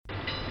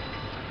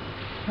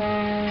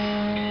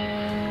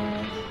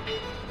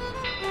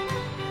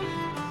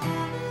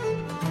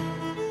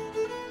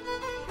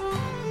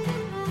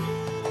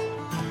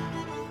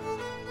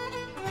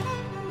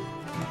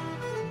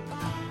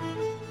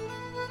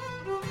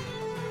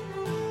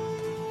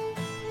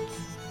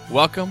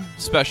Welcome,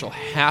 special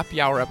happy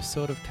hour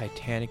episode of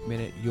Titanic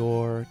Minute,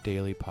 your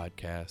daily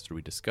podcast where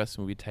we discuss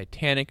the movie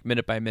Titanic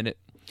minute by minute.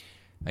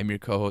 I'm your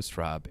co-host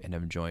Rob, and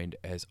I'm joined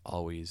as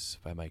always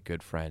by my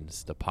good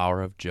friends, the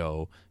Power of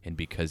Joe, and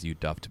Because You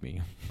Duffed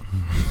Me.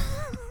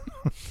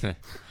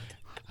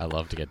 I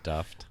love to get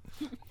duffed.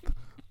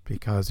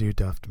 Because you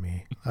duffed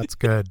me. That's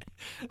good.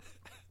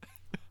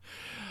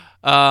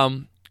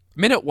 Minute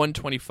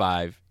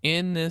 125.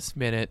 In this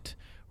minute,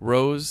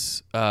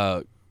 Rose.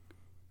 I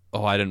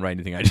didn't write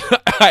anything.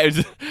 I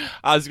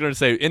was going to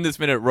say, in this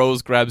minute,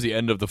 Rose grabs the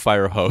end of the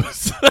fire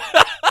hose.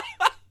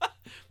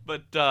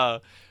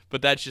 But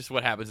that's just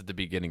what happens at the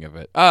beginning of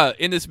it.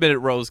 In this minute,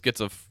 Rose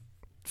gets a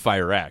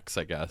fire axe,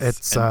 I guess.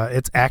 It's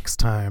axe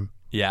time.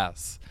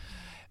 Yes.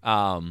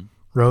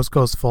 Rose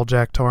goes full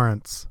Jack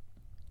Torrance.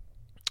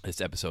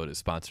 This episode is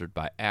sponsored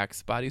by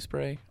Axe Body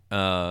Spray.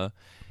 So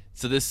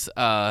this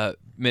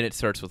minute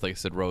starts with, like I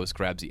said, Rose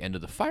grabs the end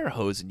of the fire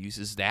hose and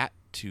uses that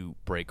to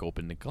break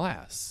open the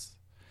glass.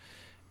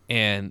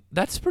 And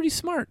that's pretty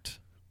smart.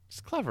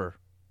 It's clever.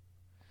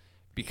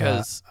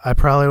 Because I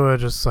probably would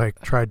have just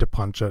tried to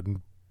punch it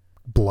and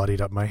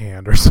bloodied up my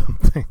hand or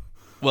something.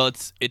 Well,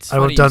 it's I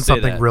would have done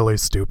something that really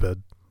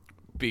stupid.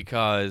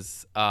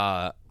 Because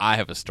I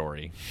have a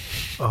story.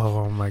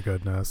 Oh my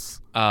goodness.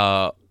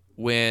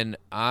 When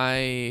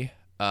my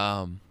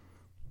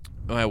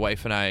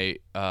wife and I,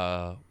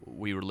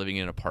 we were living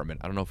in an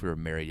apartment. I don't know if we were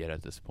married yet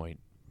at this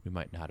point. We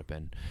might not have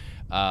been.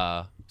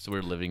 So we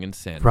were living in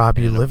sin. Rob,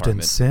 you lived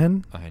in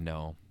sin? I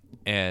know.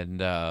 And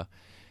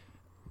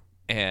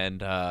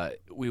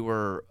we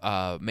were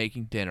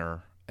making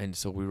dinner, and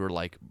so we were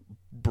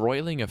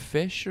broiling a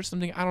fish or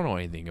something. I don't know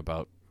anything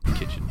about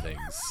kitchen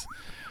things.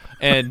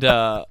 And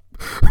What?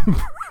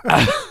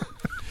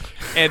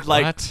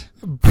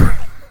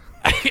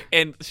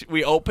 and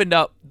we opened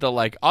up the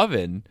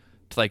oven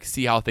to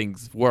see how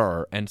things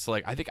were, and so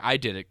I think I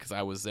did it because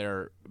I was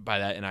there by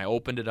that, and I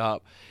opened it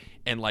up.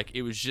 And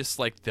it was just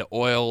the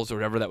oils or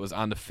whatever that was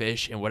on the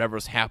fish, and whatever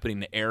was happening,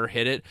 the air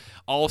hit it.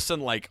 All of a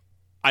sudden,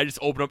 I just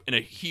opened up, and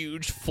a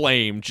huge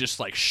flame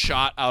just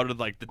shot out of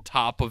the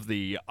top of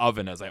the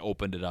oven as I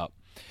opened it up.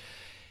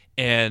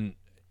 And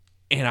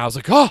I was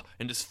like, oh!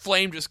 And this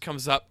flame just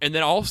comes up, and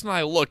then all of a sudden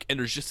I look, and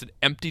there's just an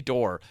empty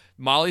door.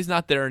 Molly's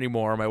not there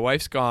anymore. My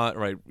wife's gone,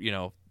 right?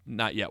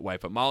 Not yet wife,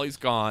 but Molly's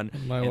gone.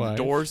 Wife.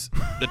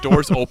 The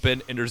door's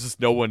open, and there's just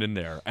no one in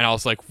there. And I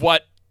was like,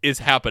 what is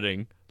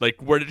happening?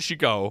 Where did she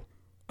go?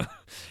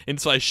 And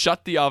so I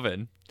shut the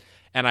oven,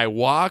 and I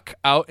walk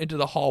out into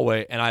the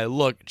hallway, and I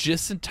look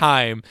just in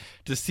time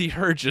to see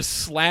her just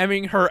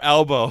slamming her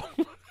elbow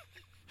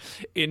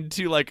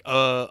into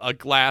a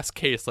glass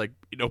case,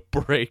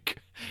 break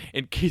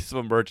in case of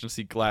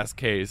emergency glass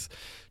case.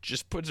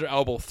 Just puts her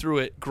elbow through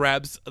it,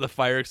 grabs the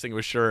fire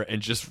extinguisher,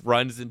 and just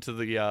runs into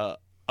the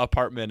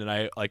apartment. And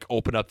I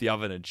open up the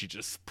oven, and she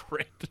just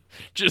sprayed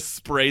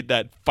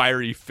that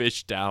fiery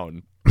fish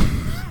down.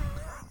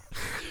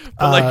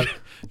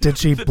 Did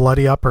she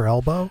bloody up her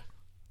elbow?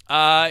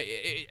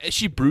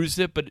 She bruised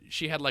it, but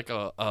she had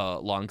a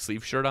long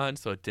sleeve shirt on,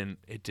 so it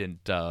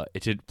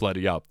didn't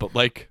bloody up. But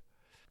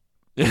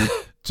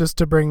just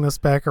to bring this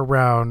back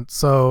around,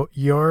 so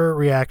your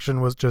reaction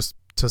was just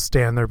to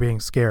stand there being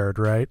scared,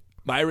 right?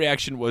 My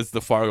reaction was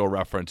the Fargo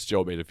reference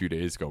Joe made a few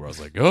days ago, where I was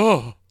like,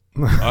 oh,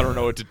 I don't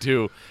know what to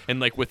do.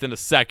 And within a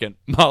second,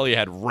 Molly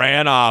had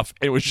ran off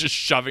and was just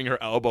shoving her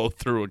elbow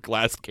through a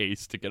glass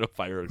case to get a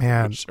fire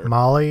extinguisher. Man,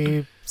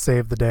 Molly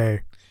saved the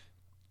day.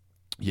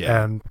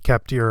 Yeah. And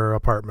kept your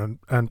apartment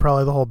and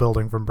probably the whole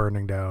building from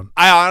burning down.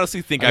 I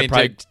honestly think did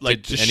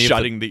just any of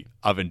shutting the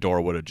oven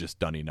door would have just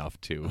done enough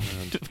too.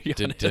 To be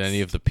Did honest. any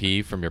of the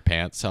pee from your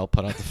pants help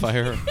put out the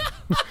fire?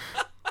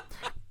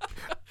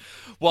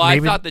 Well,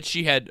 Maybe- I thought that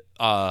she had.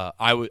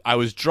 I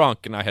was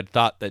drunk, and I had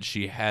thought that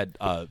she had.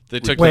 They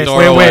took Wait, the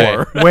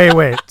door away.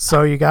 wait.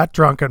 So you got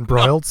drunk and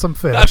broiled some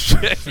fish.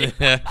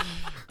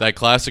 That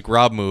classic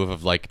Rob move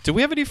of do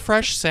we have any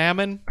fresh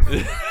salmon?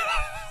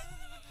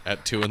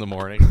 At 2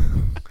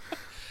 a.m.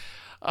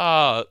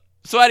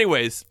 So,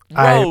 anyways,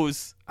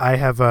 Rose. I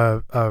have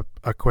a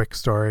quick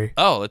story.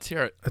 Oh, let's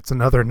hear it. It's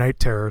another night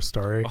terror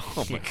story.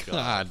 Oh my god,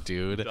 God,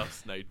 dude.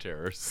 Duff's night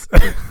terrors.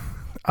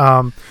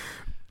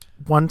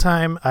 One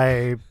time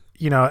as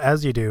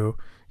you do,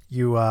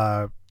 you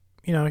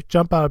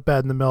jump out of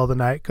bed in the middle of the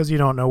night because you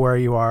don't know where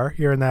you are.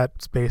 You're in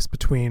that space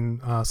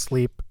between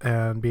sleep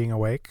and being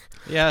awake.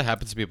 Yeah, it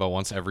happens to me about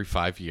once every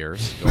 5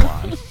 years. Go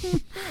on.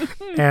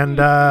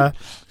 And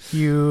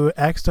you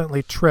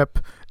accidentally trip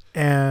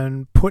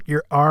and put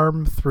your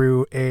arm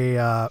through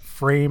a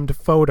framed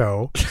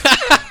photo.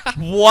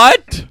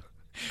 What?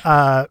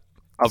 Of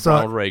So-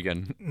 Ronald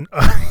Reagan.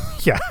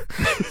 Yeah.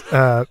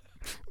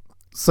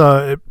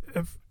 So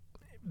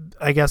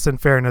I guess in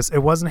fairness, it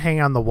wasn't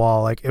hanging on the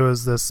wall. It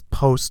was this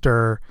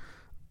poster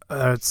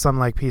some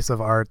like piece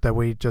of art that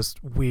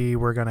we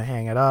were gonna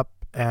hang it up,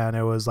 and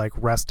it was like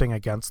resting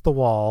against the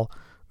wall,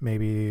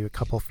 maybe a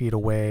couple feet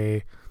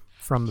away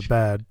from the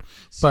bed.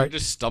 So But you're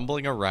just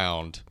stumbling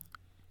around,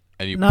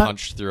 and you Not-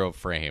 punched through a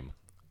frame.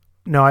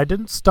 no, I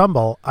didn't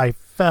stumble. I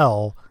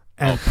fell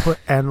and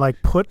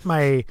put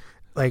my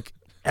like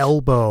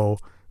elbow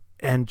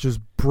and just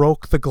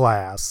broke the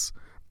glass.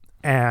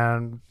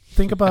 And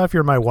think about if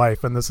you're my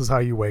wife and this is how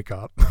you wake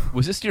up.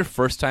 Was this your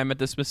first time at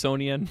the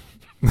Smithsonian?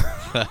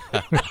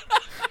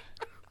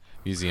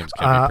 Museums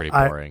can be pretty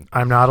boring.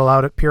 I'm not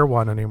allowed at Pier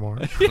 1 anymore.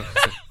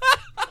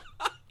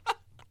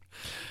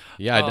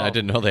 Yeah, I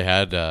didn't know they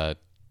had. I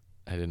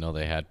didn't know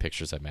they had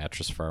pictures at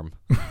Mattress Firm.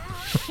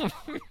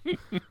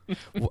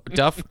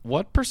 Duff,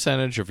 what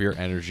percentage of your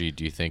energy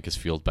do you think is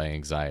fueled by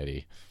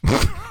anxiety?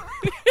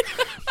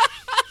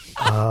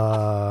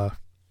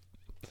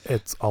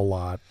 It's a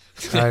lot.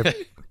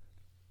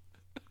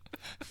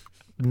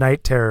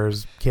 Night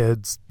terrors,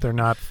 kids, they're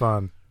not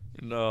fun.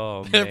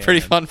 No, They're man. pretty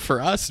fun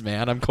for us,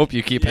 man. I hope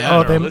you keep Yeah, having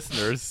they- our them.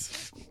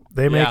 listeners.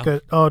 They make Yeah.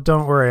 it. Oh,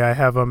 don't worry. I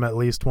have them at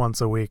least once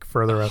a week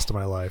for the rest of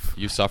my life.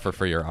 You suffer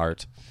for your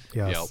art.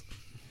 Yes.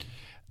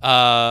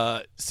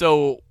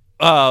 So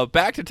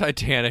back to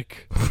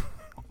Titanic.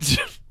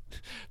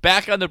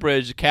 Back on the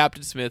bridge,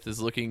 Captain Smith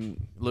is looking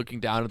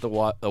down at the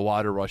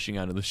water rushing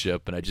onto the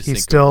ship, and I just He's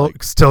think still of,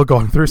 like, still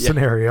going through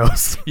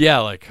scenarios. yeah,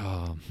 like,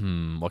 oh,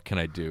 what can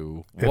I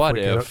do? What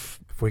if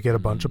we get a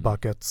bunch of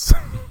buckets?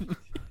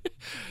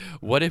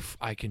 what if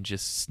I can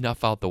just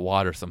snuff out the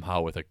water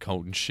somehow with a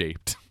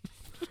cone-shaped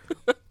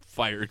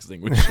fire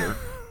extinguisher?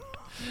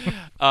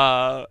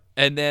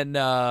 And then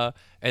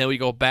we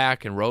go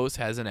back, and Rose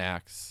has an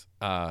axe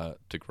to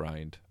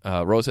grind.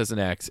 Rose has an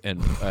axe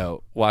and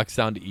walks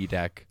down to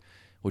E-deck,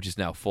 which is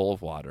now full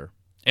of water.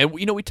 And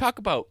we talked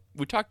with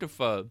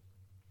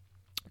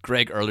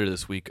Greg earlier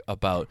this week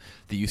about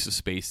the use of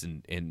space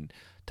in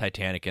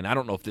Titanic, and I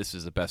don't know if this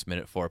is the best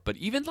minute for it, but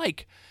even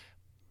like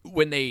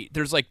when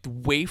there's like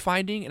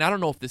wayfinding, and I don't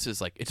know if this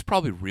is like, it's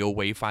probably real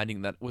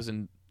wayfinding that was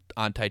on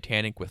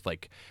Titanic with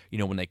like,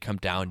 when they come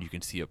down, you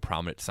can see a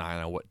prominent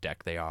sign on what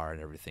deck they are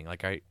and everything.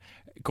 Like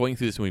going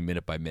through this movie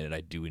minute by minute,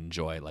 I do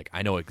enjoy, like,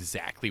 I know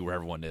exactly where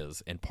everyone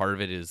is, and part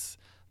of it is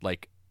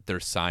like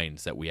there's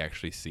signs that we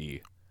actually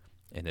see,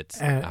 and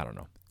I don't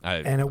know.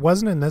 And it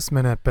wasn't in this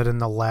minute, but in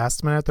the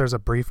last minute, there's a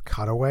brief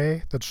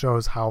cutaway that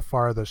shows how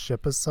far the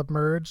ship is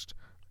submerged,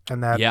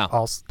 and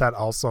that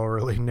also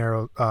really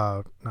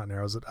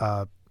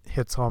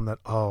hits home that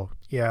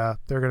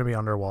they're going to be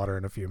underwater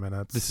in a few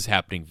minutes. This is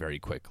happening very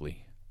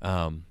quickly.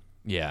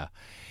 Yeah,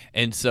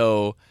 and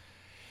so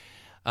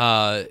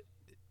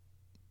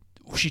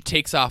she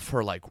takes off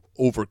her like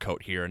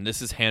overcoat here, and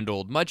this is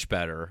handled much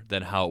better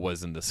than how it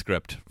was in the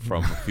script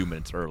from a few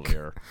minutes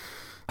earlier.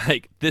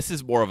 Like, this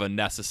is more of a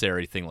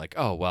necessary thing, like,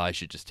 oh, well, I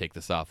should just take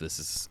this off. This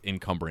is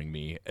encumbering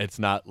me. It's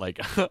not like,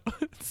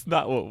 it's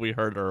not what we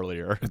heard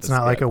earlier. It's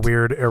not like a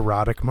weird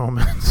erotic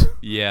moment.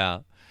 Yeah.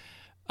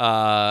 We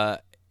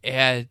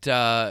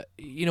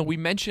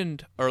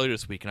mentioned earlier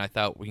this week, and I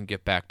thought we can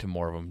get back to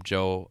more of them.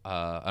 Joe,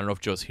 I don't know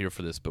if Joe's here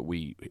for this, but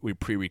we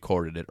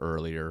pre-recorded it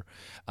earlier.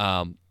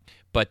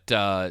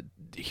 But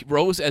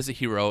Rose as a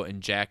hero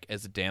and Jack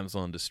as a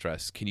damsel in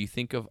distress. Can you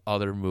think of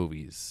other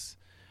movies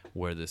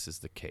where this is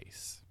the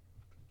case?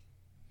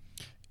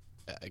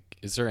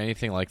 Is there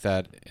anything like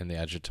that in The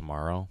Edge of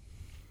Tomorrow?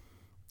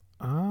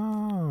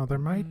 Oh, there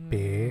might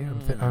be.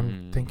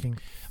 I'm thinking.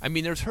 I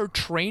mean, there's her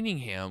training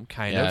him,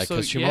 kind Yeah, of.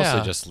 because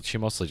So, she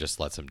mostly just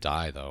lets him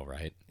die, though,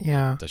 right?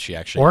 Yeah. Does she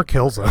actually Or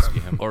kills him.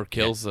 rescue him? or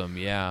kills him,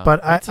 yeah.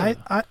 But That's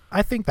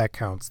I think that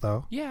counts,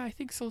 though. yeah, I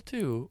think so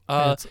too.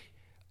 It's-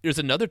 There's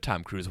another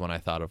Tom Cruise one I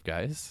thought of,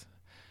 guys,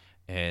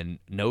 and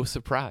no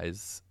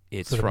surprise,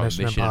 it's Is it from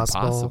Mission Mission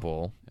Impossible?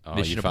 Impossible. Oh,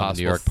 Mission you found the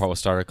Impossible. New York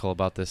Post article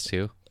about this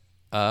too?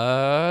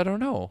 I don't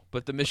know,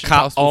 but the Mission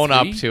Impossible Own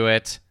up 3? to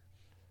it.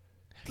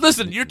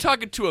 Listen, you're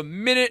talking to a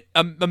Minute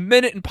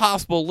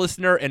Impossible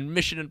listener and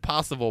Mission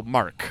Impossible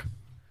Mark.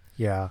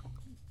 Yeah.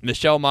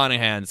 Michelle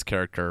Monaghan's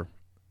character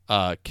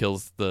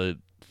kills the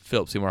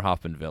Philip Seymour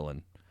Hoffman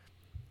villain.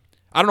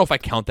 I don't know if I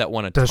count that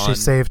one a Does ton. she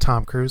save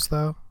Tom Cruise,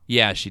 though?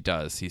 Yeah, she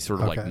does. He's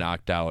sort of like Okay.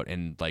 knocked out,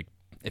 and like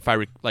if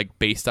I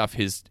based off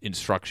his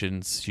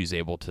instructions, she's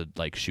able to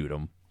like shoot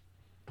him.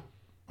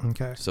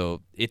 Okay.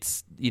 So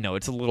it's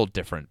it's a little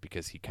different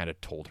because he kind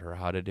of told her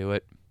how to do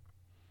it.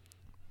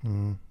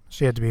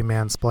 She had to be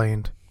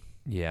mansplained.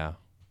 Yeah.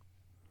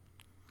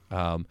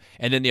 And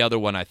then the other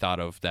one I thought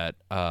of that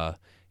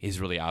is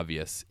really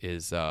obvious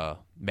is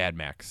Mad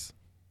Max.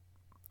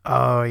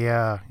 Oh,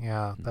 yeah.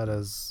 Yeah. That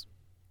is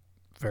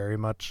very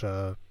much.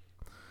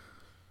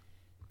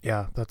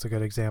 Yeah, that's a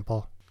good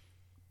example.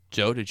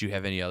 Joe, did you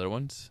have any other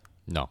ones?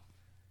 No.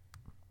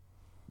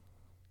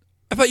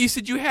 I thought you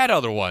said you had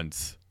other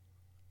ones.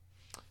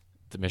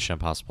 The Mission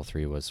Impossible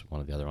 3 was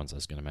one of the other ones I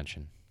was going to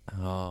mention.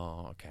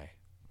 Oh, okay.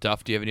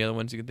 Duff, do you have any other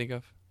ones you can think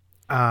of?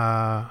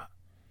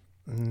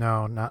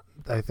 No, not.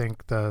 I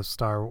think the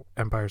star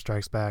Empire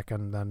Strikes Back,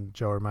 and then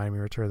Joe reminded me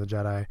Return of the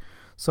Jedi.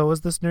 So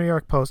was this New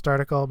York Post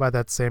article by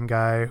that same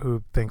guy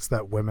who thinks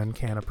that women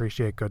can't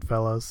appreciate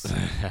Goodfellas?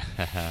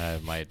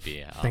 It might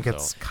be. I think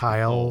it's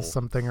Kyle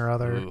something or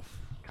other. Oof.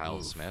 Kyle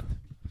Oof. Smith.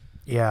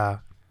 Yeah.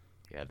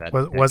 Yeah, that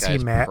Was he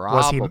guy's mad?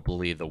 Was he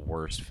probably the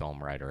worst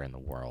film writer in the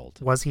world.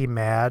 was he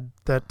mad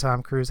that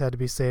Tom Cruise had to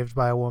be saved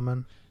by a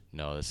woman?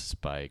 No, this is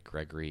by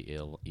Gregory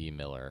E.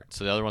 Miller.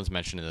 So the other ones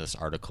mentioned in this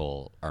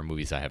article are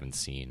movies I haven't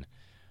seen.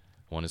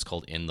 One is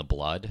called In the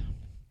Blood,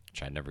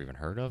 which I'd never even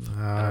heard of.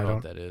 I I don't know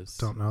what that is.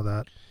 don't know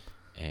that.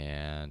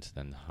 And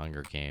then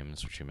Hunger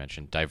Games, which you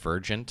mentioned.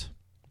 Divergent.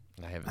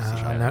 I haven't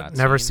seen I it. have not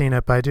Never seen. seen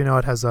it, but I do know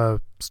it has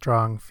a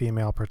strong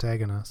female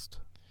protagonist.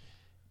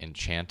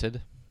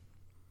 Enchanted.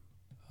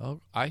 Oh,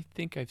 I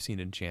think I've seen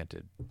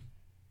Enchanted,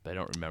 but I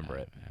don't remember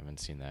it. I haven't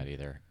seen that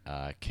either.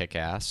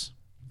 Kick-Ass.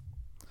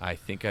 I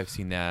think I've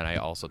seen that, and I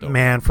also don't.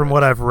 Man, remember from it.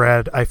 what I've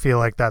read, I feel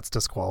like that's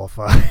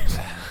disqualified.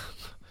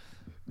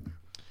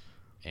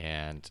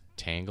 And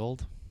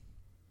Tangled.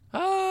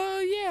 Oh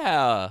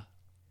yeah,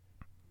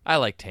 I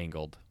like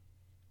Tangled.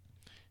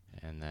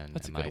 And then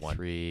That's a good one.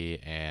 MI3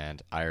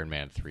 and Iron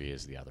Man 3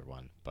 is the other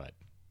one. But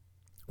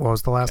What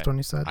was the last Okay. one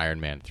you said? Iron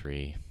Man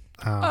 3.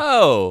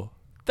 Oh,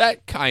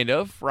 that kind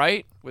of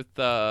right with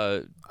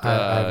I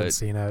haven't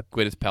seen it.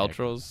 Gwyneth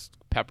Paltrow's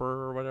Pepper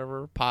or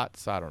whatever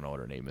Potts. I don't know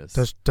what her name is.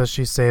 Does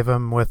she save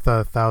him with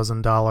a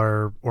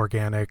 $1,000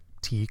 organic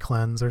tea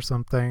cleanse or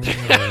something?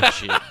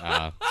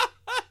 Or-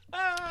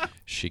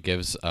 She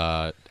gives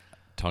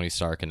Tony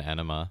Stark an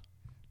enema.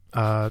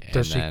 does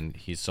And she? then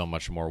he's so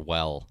much more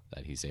well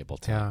that he's able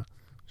to. Yeah.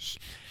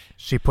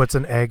 She puts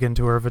an egg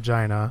into her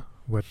vagina,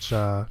 which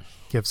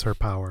gives her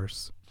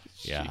powers.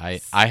 Yeah,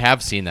 Jeez. I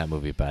have seen that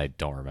movie, but I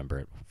don't remember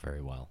it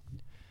very well.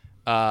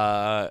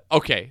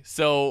 Okay,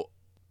 so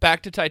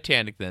back to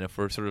Titanic then, if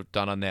we're sort of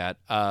done on that.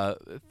 A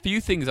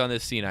few things on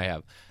this scene I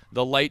have.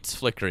 The lights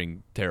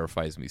flickering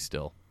terrifies me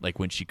still. Like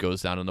when she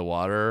goes down in the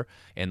water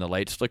and the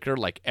lights flicker,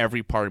 like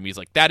every part of me is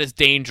like, that is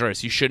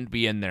dangerous. You shouldn't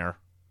be in there.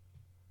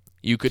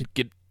 You could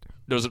get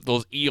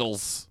those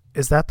eels.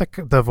 Is that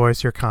the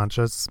voice your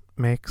conscience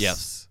makes?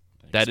 Yes.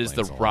 That is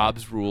the explains a lot.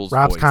 Rob's Rules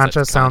Rob's voice that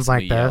conscious sounds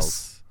like constantly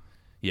this.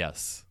 yells.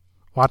 Yes.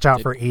 Watch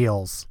out for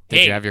eels. Did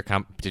Hey. you have your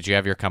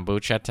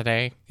kombucha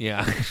today?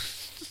 Yeah.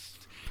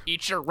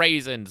 Eat your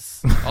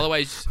raisins.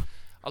 Otherwise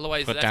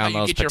Put that's down how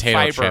you those get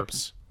potato your fiber.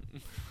 chips.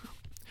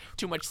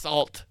 Too much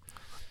salt.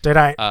 Did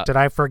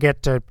I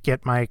forget to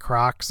get my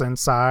Crocs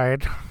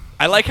inside?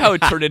 I like how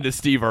it turned into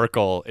Steve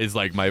Urkel is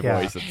like my Yeah.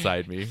 voice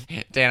inside me.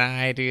 Did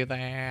I do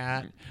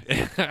that?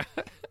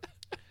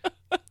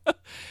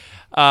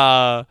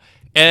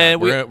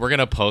 And We're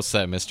gonna post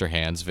that Mr.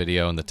 Hands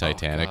video in the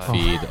Titanic God.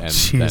 feed, and then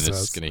it's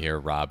Jesus. gonna hear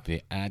Rob.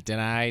 Did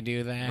I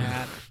do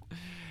that?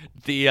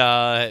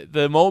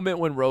 the moment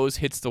when Rose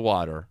hits the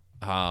water,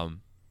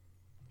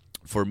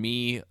 for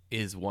me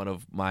is one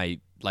of my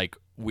like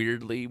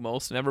weirdly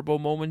most memorable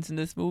moments in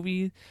this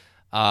movie,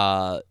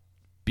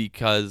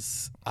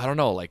 because I don't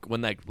know, like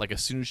when like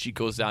as soon as she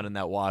goes down in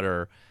that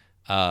water,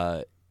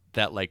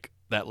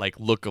 that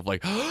look of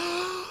like.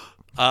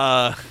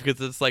 Because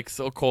it's like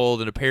so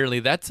cold, and apparently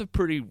that's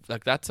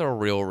a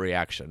real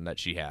reaction that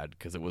she had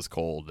because it was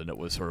cold, and it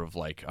was sort of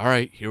like, all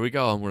right, here we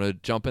go, I'm gonna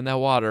jump in that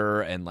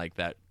water, and like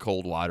that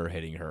cold water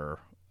hitting her.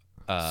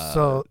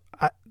 So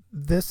I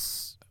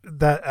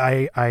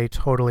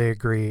totally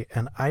agree,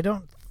 and I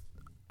don't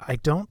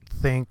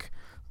think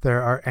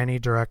there are any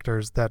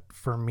directors that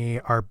for me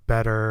are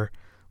better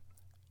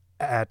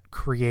at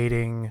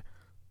creating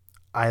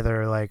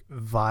either like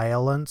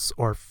violence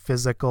or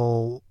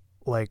physical,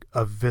 like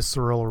a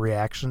visceral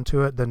reaction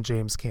to it than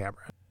James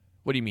Cameron.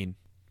 What do you mean?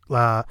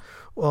 Well,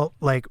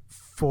 like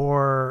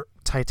for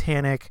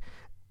Titanic,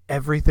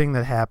 everything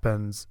that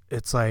happens,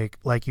 it's like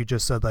you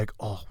just said, like,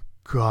 oh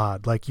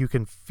God, like you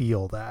can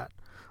feel that.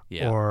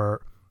 Yeah.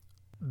 Or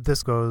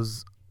this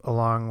goes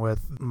along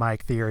with my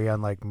theory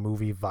on like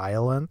movie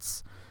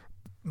violence.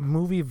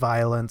 Movie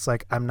violence,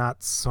 like I'm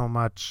not so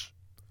much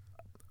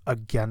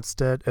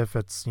against it if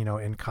it's,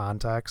 in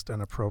context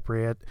and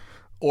appropriate.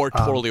 Or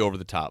totally over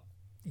the top.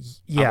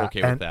 Yeah, I'm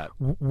okay with and that.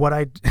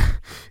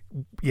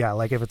 yeah,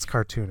 like if it's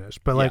cartoonish.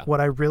 But like Yeah.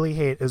 what I really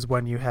hate is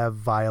when you have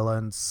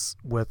violence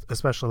with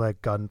especially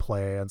like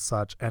gunplay and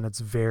such, and it's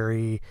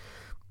very,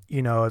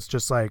 it's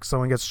just like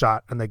someone gets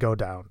shot and they go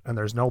down and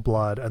there's no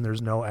blood and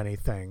there's no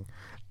anything.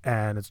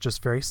 And it's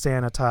just very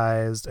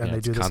sanitized, and Yeah, they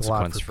it's do this a lot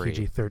for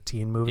consequence-free.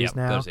 PG-13 movies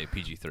Yeah, now. there's a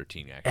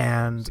PG-13 actually.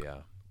 And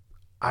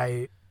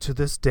yeah. to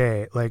this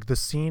day, like the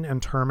scene in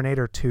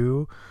Terminator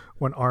 2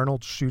 when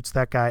Arnold shoots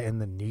that guy in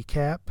the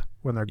kneecap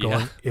when they're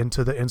going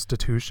into the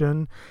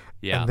institution,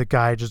 Yeah. and the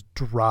guy just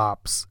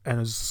drops and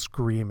is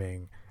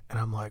screaming, and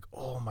I'm like,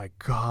 oh my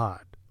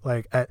God.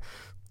 Like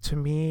to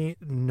me,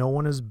 no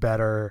one is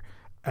better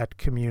at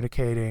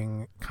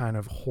communicating kind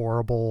of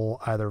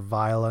horrible either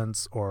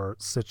violence or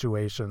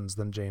situations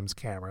than James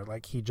Cameron.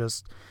 Like he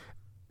just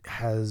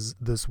has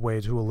this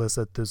way to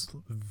elicit this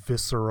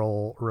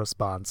visceral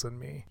response in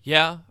me.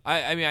 Yeah,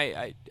 I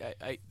mean,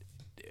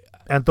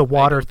 And the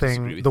water don't disagree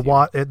thing,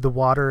 with you. the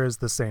water is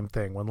the same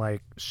thing. When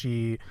like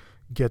she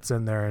gets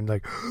in there and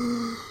like,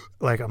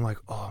 like I'm like,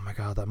 oh my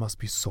god, that must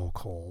be so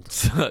cold.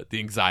 The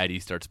anxiety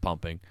starts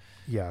pumping.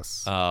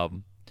 Yes.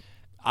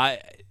 I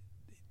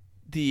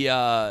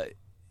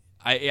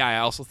I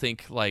also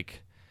think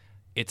like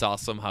it's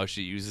awesome how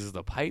she uses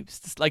the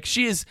pipes. Like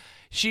she's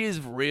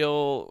a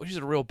real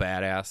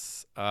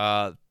badass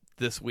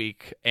this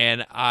week,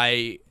 and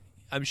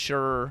I'm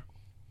sure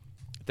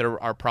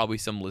there are probably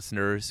some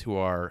listeners who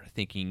are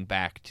thinking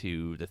back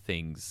to the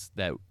things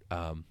that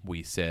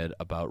we said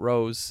about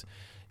Rose,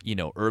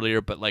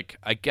 earlier. But like,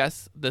 I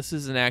guess this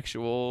is an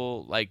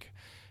actual like,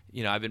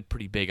 I've been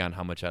pretty big on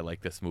how much I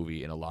like this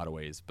movie in a lot of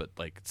ways. But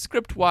like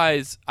script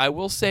wise, I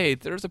will say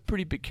there's a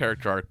pretty big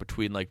character arc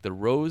between like the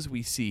Rose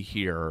we see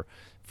here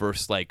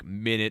versus like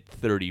minute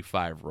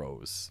 35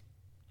 Rose.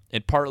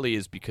 And partly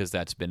is because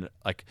that's been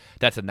like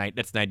that's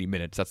 90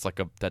 minutes.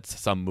 That's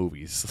some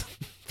movies,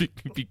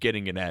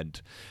 beginning and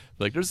end.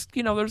 Like there's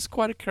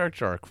quite a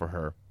character arc for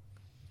her.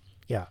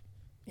 Yeah.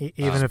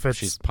 Even if it's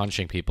she's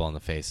punching people in the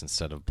face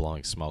instead of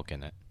blowing smoke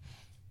in it.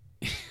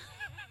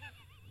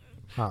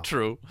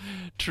 True.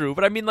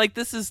 But I mean, like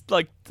this.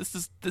 I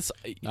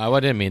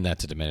didn't mean that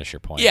to diminish your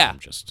point. Yeah. I'm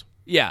just.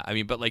 Yeah, I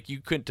mean, but like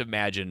you couldn't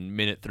imagine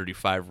minute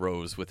 35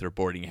 Rose with her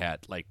boarding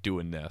hat like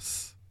doing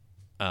this,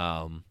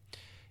 and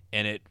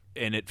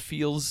it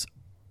feels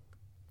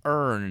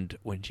earned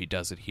when she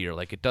does it here.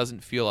 Like it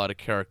doesn't feel out of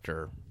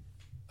character.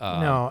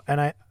 No,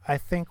 and I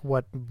think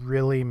what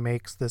really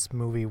makes this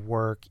movie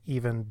work,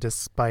 even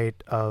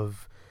despite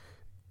of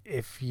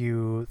if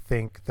you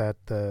think that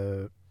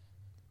the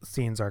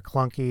scenes are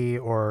clunky,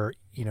 or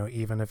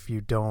even if you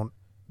don't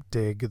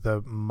dig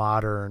the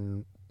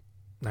modern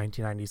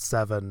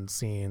 1997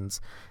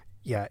 scenes,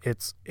 yeah,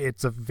 it's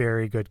a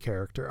very good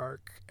character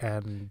arc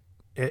and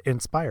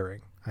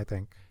inspiring, I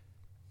think.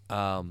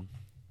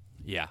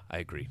 Yeah, I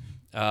agree.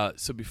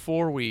 So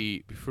before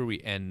we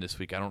end this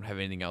week, I don't have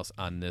anything else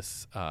on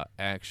this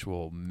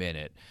actual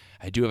minute.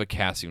 I do have a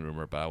casting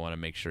rumor, but I want to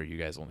make sure you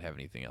guys don't have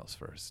anything else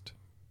first.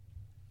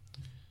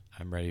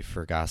 I'm ready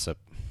for gossip.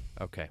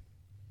 Okay.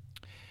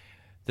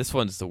 This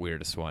one's the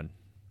weirdest one.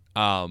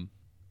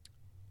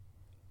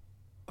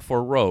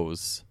 For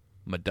Rose,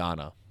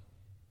 Madonna.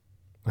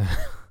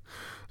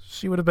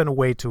 She would have been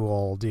way too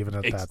old even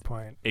at that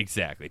point.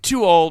 Exactly.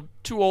 Too old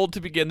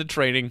to begin the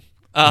training.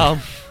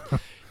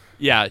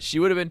 Yeah, she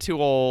would have been too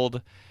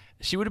old.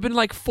 She would have been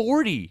like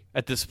 40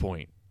 at this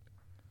point.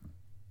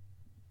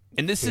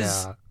 And this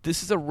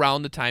is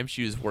around the time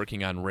she was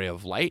working on Ray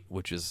of Light,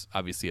 which is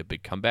obviously a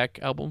big comeback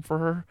album for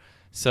her.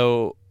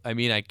 So, I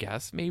mean, I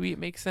guess maybe it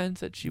makes sense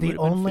that she would have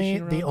been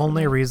fishing around the for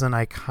only that. reason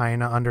I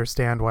kind of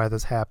understand why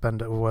this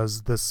happened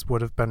was this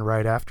would have been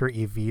right after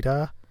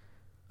Evita.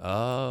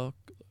 Oh,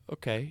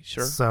 okay,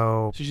 sure.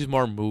 So she's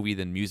more movie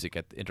than music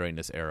during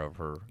this era of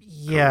her.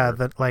 Yeah, career.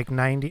 that like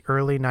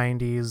early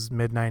 90s,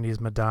 mid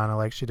 90s Madonna,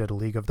 like she did A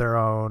League of Their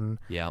Own.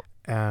 Yeah.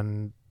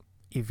 And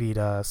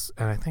Evita,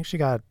 and I think she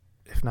got,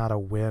 if not a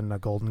win, a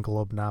Golden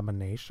Globe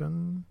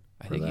nomination.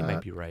 I think you might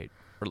be right.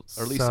 Or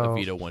at least So-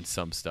 Evita won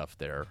some stuff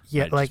there.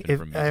 Yeah, Might have like just been if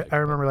from I music,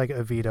 remember, like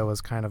Evita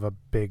was kind of a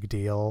big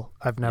deal.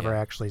 I've never Yeah.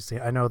 actually seen.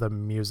 I know the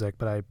music,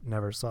 but I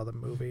never saw the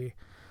movie.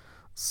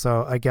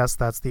 So I guess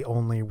that's the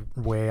only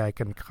way I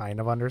can kind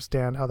of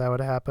understand how that would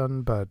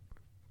happen. But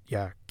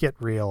yeah, get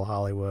real,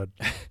 Hollywood.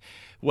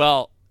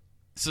 Well,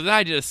 so then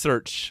I did a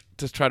search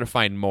to try to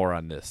find more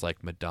on this,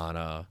 like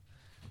Madonna,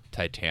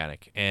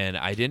 Titanic, and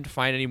I didn't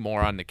find any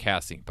more on the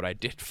casting, but I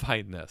did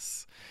find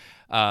this.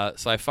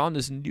 So I found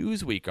this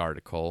Newsweek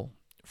article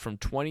from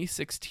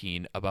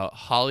 2016 about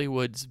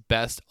Hollywood's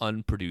best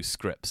unproduced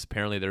scripts.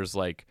 Apparently, there's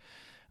like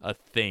a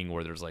thing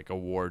where there's like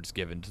awards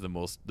given to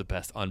the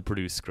best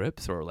unproduced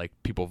scripts, or like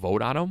people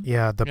vote on them.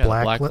 Yeah, the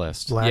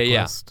Blacklist.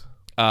 Blacklist.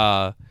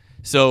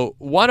 So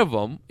one of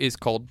them is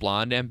called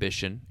Blonde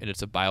Ambition, and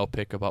it's a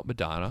biopic about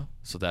Madonna.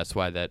 So that's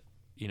why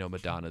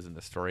Madonna's in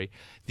the story.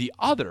 The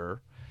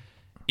other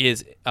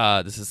is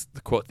this is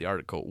the quote, the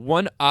article.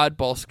 One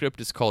oddball script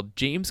is called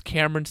James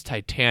Cameron's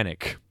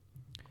Titanic.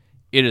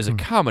 It is a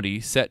comedy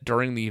set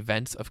during the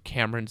events of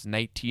Cameron's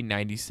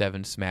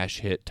 1997 smash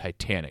hit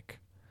Titanic.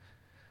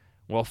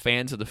 While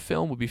fans of the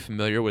film will be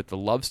familiar with the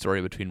love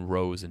story between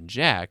Rose and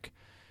Jack,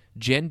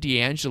 Jen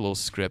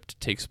D'Angelo's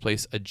script takes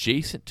place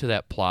adjacent to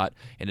that plot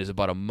and is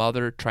about a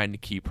mother trying to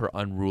keep her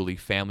unruly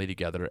family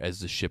together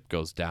as the ship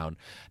goes down.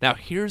 Now,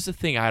 here's the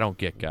thing I don't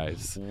get,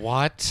 guys.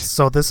 What?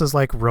 So this is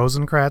like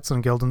Rosencrantz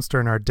and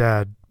Guildenstern Are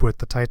Dead with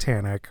the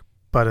Titanic,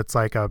 but it's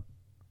like a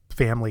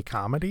family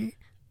comedy.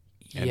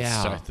 And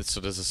so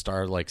does it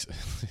star like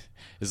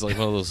is it like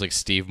one of those like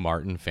Steve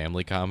Martin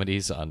family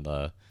comedies on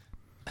the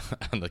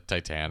on the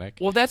Titanic?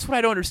 Well, that's what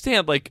I don't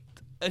understand. Like,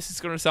 this is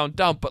going to sound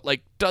dumb, but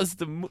like, does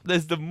the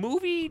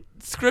movie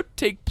script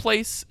take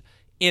place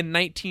in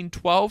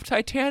 1912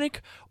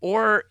 Titanic,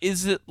 or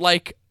is it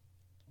like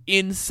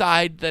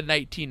inside the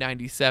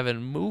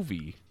 1997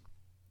 movie?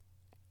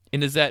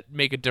 And does that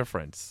make a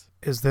difference?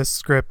 Is this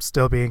script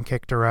still being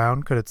kicked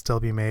around? Could it still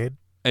be made?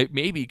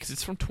 Maybe because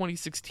it's from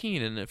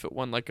 2016, and if it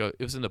won like it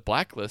was in the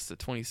blacklist at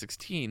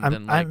 2016, I'm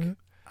then like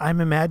I'm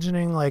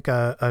imagining like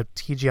a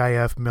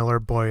TGIF Miller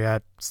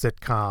Boyette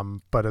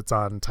sitcom, but it's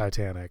on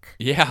Titanic.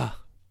 yeah,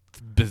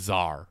 it's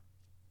bizarre,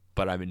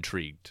 but I'm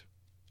intrigued.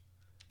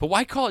 But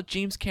why call it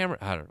James Cameron?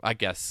 I don't know. I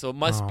guess so. It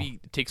must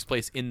be it takes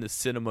place in the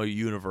cinema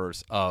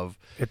universe of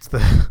It's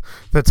the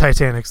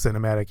Titanic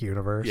cinematic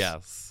universe.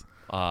 yes.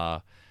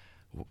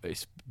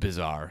 It's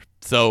bizarre.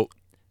 So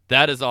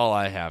that is all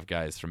I have,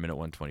 guys, for minute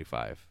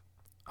 125.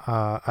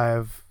 I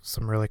have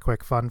some really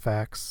quick fun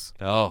facts.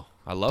 Oh,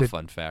 I love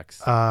fun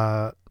facts.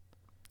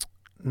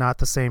 Not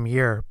the same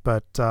year,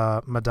 but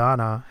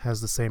Madonna has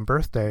the same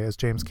birthday as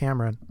James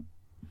Cameron.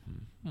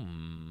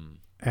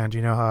 And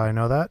you know how I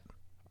know that?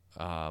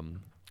 I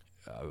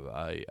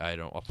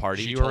don't. A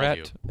party She you were told at?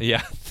 you.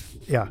 Yeah.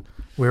 Yeah,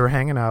 we were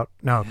hanging out.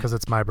 No, because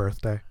it's my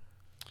birthday.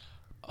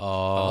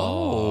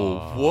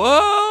 Oh,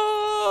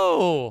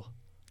 whoa!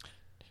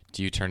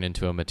 Do you turn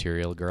into a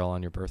material girl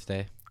on your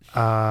birthday?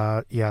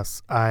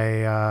 Yes,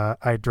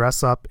 I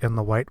dress up in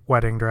the white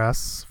wedding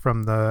dress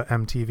from the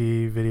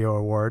MTV Video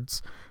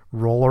Awards,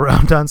 roll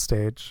around on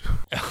stage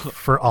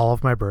for all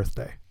of my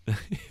birthday.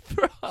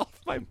 For all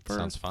of my birthday.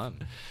 Sounds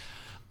fun.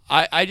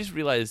 I just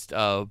realized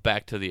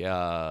back to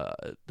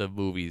the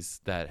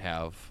movies that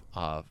have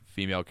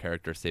female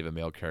character save a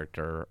male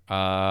character.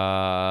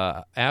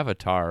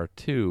 Avatar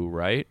 2,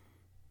 right?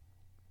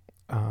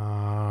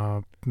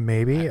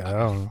 Maybe I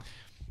don't know.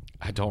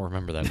 I don't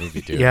remember that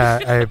movie, dude.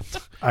 Yeah,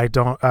 I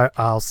don't.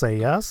 I'll say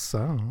yes. I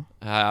don't know.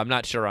 I'm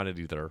not sure on it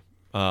either.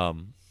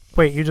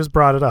 Wait, you just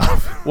brought it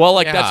up. Well,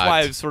 like Yeah, that's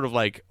why I was sort of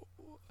like,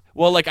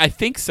 well, like I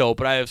think so,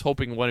 but I was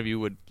hoping one of you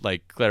would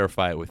like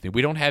clarify it with me.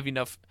 We don't have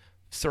enough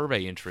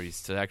survey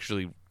entries to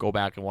actually go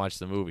back and watch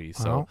the movie,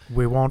 so Well,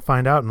 we won't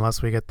find out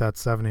unless we get that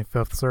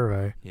 75th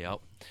survey. yep.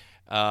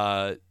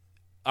 All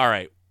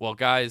right, well,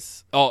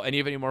 guys. Oh, and you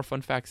have any more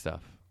fun fact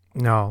stuff?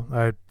 No,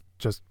 I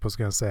just was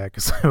gonna say it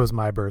because it was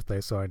my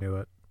birthday, so I knew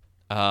it.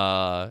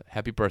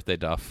 Happy birthday,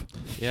 Duff.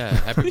 Yeah,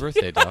 happy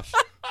birthday, Duff.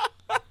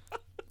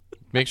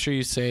 Make sure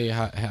you say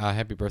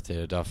happy birthday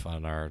to Duff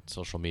on our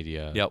social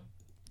media Yep,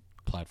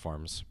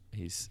 platforms.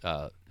 he's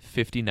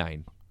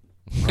 59.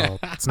 Well,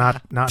 it's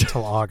not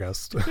until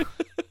August.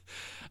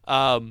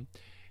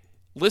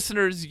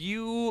 Listeners,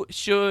 you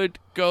should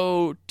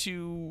go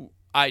to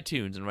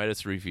iTunes and write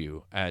us a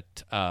review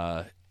at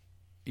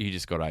you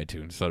just go to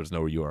iTunes, so there's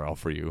no URL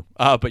for you.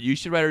 But you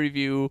should write a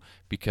review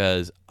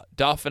because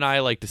Duff and I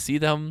like to see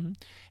them,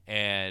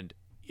 and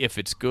if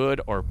it's good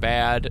or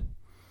bad,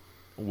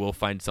 we'll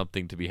find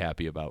something to be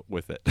happy about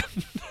with it.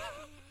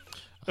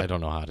 I don't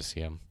know how to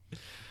see him.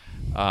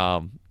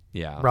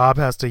 Yeah. Rob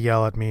has to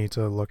yell at me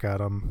to look at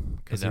him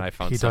because And then I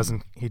found he some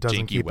doesn't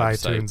janky keep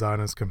website. iTunes on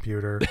his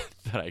computer.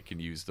 that I can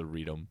use to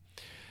read them.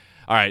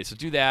 All right, so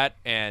do that,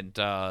 and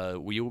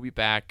we will be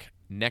back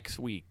next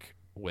week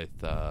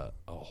with a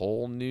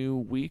whole new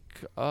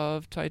week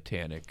of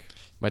Titanic.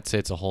 Might say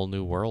it's a whole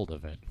new world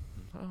of it.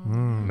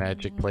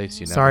 Magic place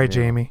you never Sorry, knew.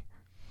 Jamie.